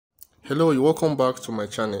Hello, welcome back to my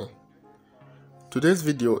channel. Today's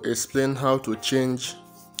video explains how to change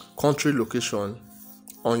country location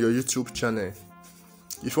on your YouTube channel.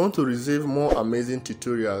 If you want to receive more amazing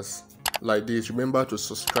tutorials like this, remember to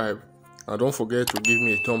subscribe and don't forget to give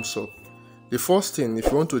me a thumbs up. The first thing,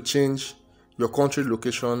 if you want to change your country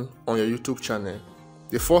location on your YouTube channel,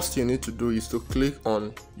 the first thing you need to do is to click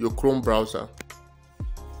on your Chrome browser.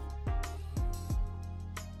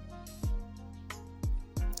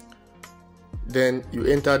 Then you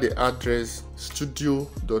enter the address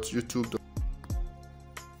studio.youtube.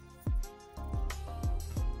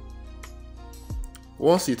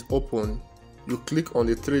 Once it's open, you click on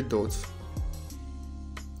the three dots.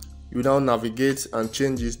 You now navigate and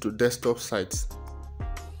change it to desktop sites.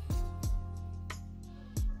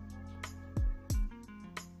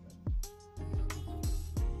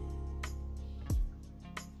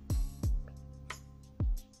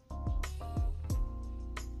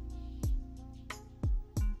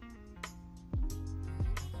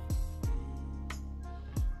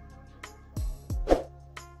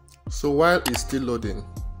 So while it's still loading,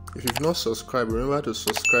 if you've not subscribed, remember to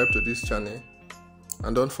subscribe to this channel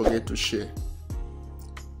and don't forget to share.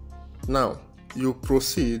 Now you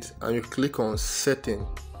proceed and you click on setting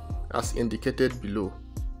as indicated below.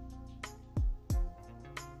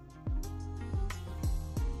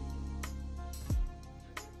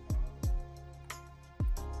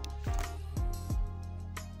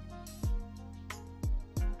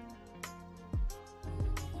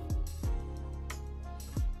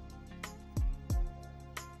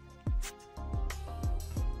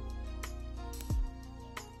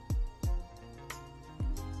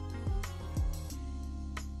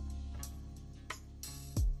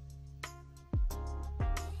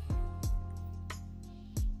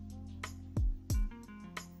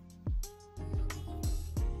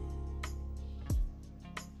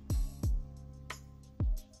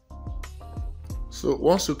 So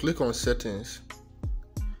once you click on settings,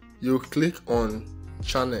 you click on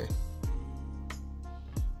channel.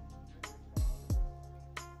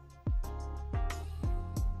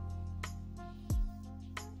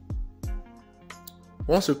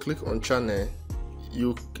 Once you click on channel,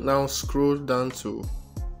 you now scroll down to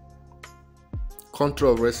country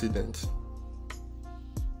of residence.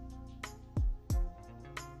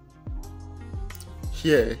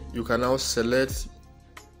 Here you can now select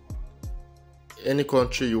any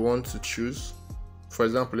country you want to choose. For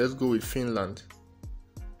example, let's go with Finland.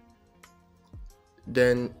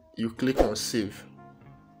 Then you click on save.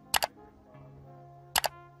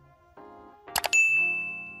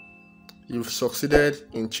 You've succeeded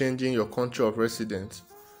in changing your country of residence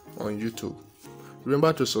on YouTube.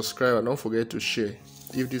 Remember to subscribe and don't forget to share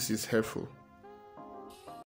if this is helpful.